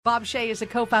Bob Shea is a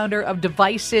co-founder of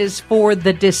Devices for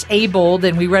the Disabled,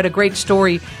 and we read a great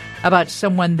story about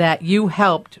someone that you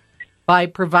helped by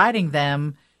providing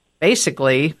them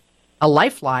basically a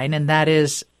lifeline, and that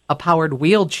is a powered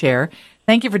wheelchair.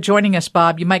 Thank you for joining us,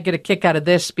 Bob. You might get a kick out of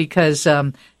this because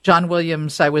John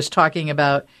Williams, I was talking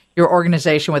about your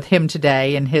organization with him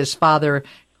today, and his father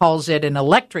calls it an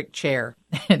electric chair.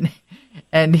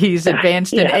 And he's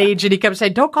advanced in age, and he kept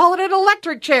saying, don't call it an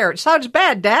electric chair. It sounds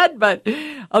bad, Dad. But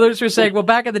others were saying, well,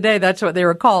 back in the day, that's what they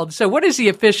were called. So what is the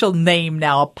official name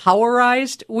now? A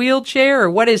powerized wheelchair, or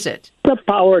what is it? A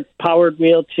powered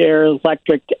wheelchair,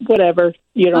 electric, whatever.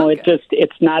 Okay.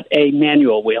 It's not a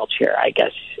manual wheelchair, I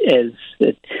guess.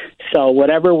 So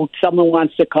whatever someone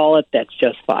wants to call it, that's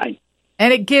just fine.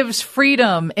 And it gives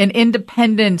freedom and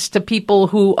independence to people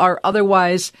who are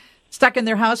otherwise stuck in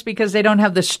their house because they don't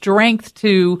have the strength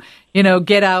to,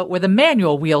 get out with a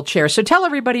manual wheelchair. So tell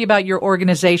everybody about your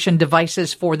organization,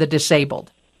 Devices for the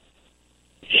Disabled.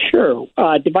 Sure.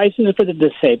 Devices for the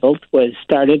Disabled was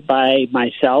started by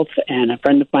myself and a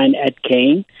friend of mine, Ed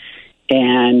Kane.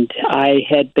 And I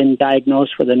had been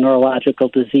diagnosed with a neurological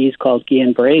disease called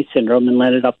Guillain-Barré syndrome and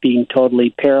ended up being totally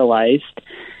paralyzed.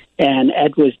 And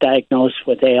Ed was diagnosed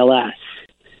with ALS.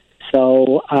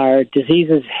 So our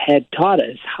diseases had taught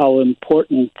us how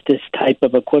important this type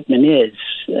of equipment is,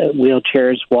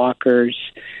 wheelchairs, walkers,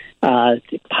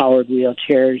 powered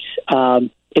wheelchairs.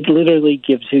 It literally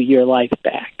gives you your life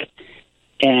back.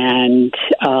 And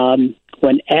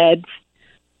when Ed,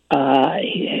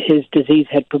 his disease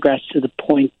had progressed to the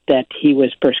point that he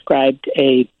was prescribed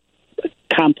a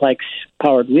complex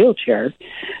powered wheelchair,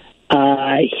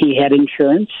 he had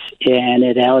insurance, and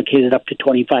it allocated up to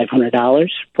 $2,500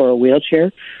 for a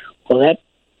wheelchair. Well, that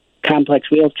complex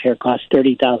wheelchair cost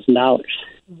 $30,000.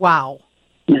 Wow!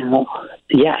 Now,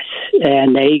 yes,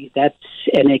 and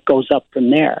it goes up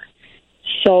from there.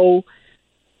 So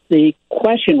the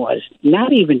question was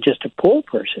not even just a poor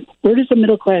person. Where does a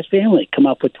middle class family come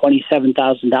up with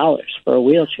 $27,000 for a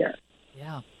wheelchair?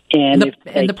 Yeah. And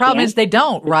the problem is they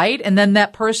don't, right? And then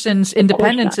that person's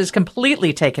independence is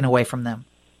completely taken away from them.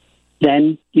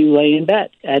 Then you lay in bed.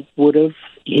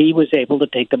 He was able to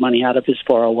take the money out of his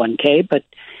 401k, but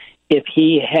if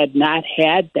he had not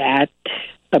had that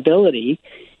ability,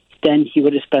 then he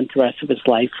would have spent the rest of his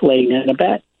life laying in a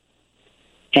bed.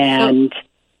 And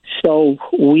so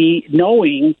we,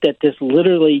 knowing that this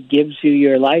literally gives you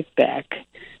your life back,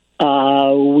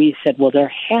 we said, well,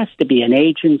 there has to be an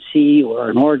agency or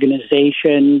an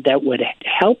organization that would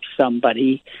help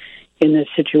somebody in this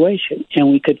situation, and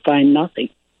we could find nothing.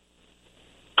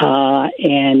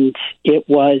 And it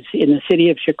was in the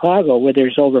city of Chicago, where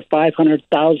there's over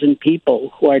 500,000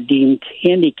 people who are deemed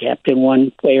handicapped in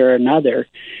one way or another.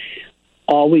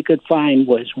 All we could find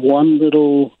was one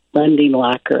little lending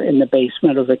locker in the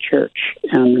basement of a church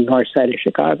on the north side of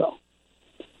Chicago.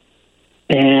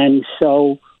 And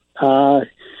so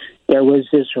there was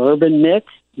this urban myth,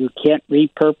 you can't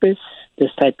repurpose this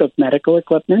type of medical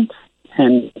equipment.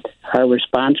 And our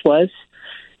response was,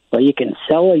 well, you can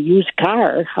sell a used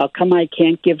car. How come I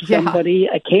can't give somebody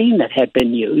a cane that had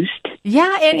been used?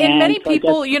 Yeah, and many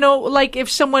people, like if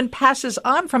someone passes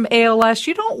on from ALS,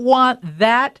 you don't want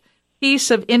that piece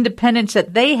of independence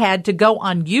that they had to go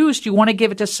unused. You want to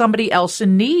give it to somebody else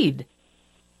in need.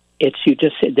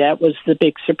 That was the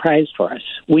big surprise for us.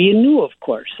 We knew, of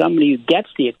course, somebody who gets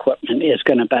the equipment is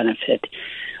going to benefit.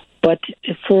 But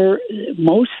for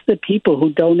most of the people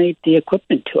who donate the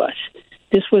equipment to us,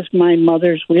 this was my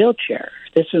mother's wheelchair.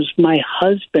 This was my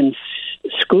husband's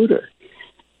scooter.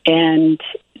 And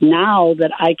now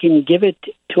that I can give it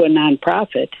to a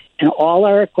nonprofit, and all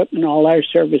our equipment, all our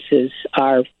services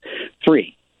are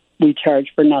free. We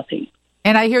charge for nothing.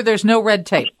 And I hear there's no red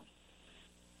tape.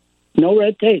 No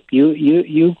red tape.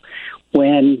 You.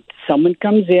 When someone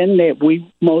comes in,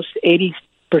 most 80%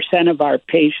 of our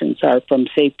patients are from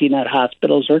safety net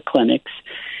hospitals or clinics,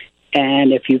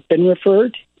 and if you've been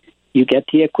referred, you get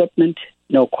the equipment,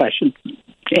 no questions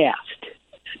asked.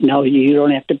 No, you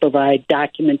don't have to provide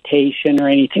documentation or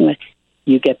anything like.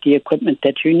 You get the equipment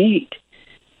that you need,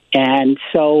 and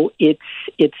so it's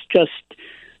just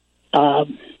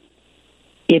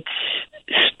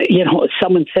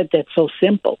someone said that's so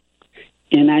simple.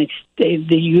 And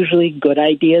the usually good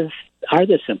ideas are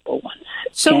the simple ones.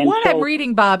 So what I'm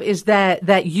reading, Bob, is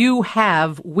that you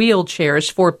have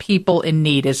wheelchairs for people in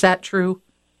need. Is that true?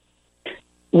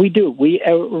 We do. We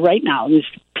right now, these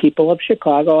people of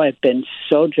Chicago have been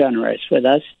so generous with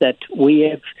us that we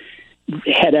have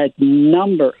had a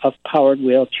number of powered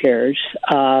wheelchairs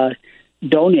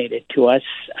donated to us.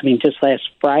 I mean, just last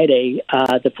Friday,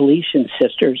 the Felician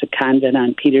Sisters, a convent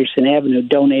on Peterson Avenue,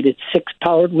 donated 6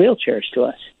 powered wheelchairs to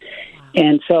us.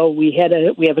 And so we have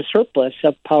a surplus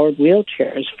of powered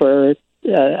wheelchairs for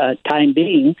time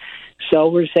being. So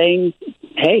we're saying,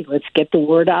 hey, let's get the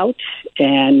word out,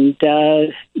 and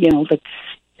let's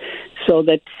so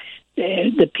that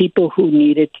the people who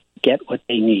need it get what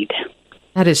they need.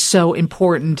 That is so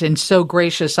important and so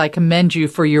gracious. I commend you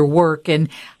for your work. And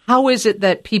how is it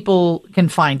that people can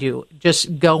find you?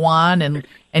 Just go on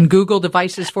and Google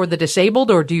Devices for the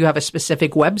Disabled, or do you have a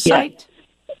specific website?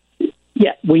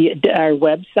 Yeah, our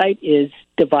website is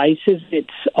Devices. It's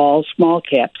all small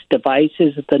caps.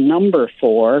 Devices, the number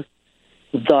 4,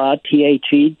 the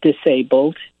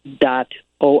disabled.org.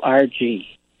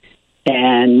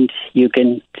 And you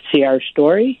can see our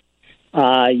story.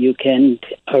 You can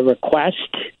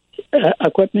request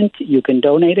equipment. You can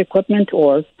donate equipment,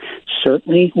 or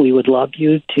certainly we would love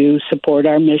you to support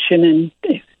our mission and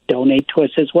donate to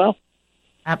us as well.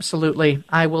 Absolutely.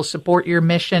 I will support your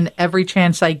mission every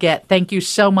chance I get. Thank you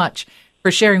so much for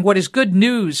sharing what is good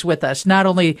news with us, not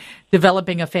only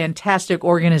developing a fantastic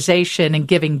organization and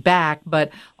giving back, but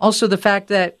also the fact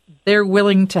that they're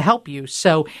willing to help you.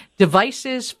 So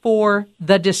Devices for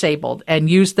the Disabled, and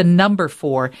use the number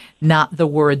 4, not the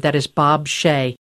word. That is Bob Shea.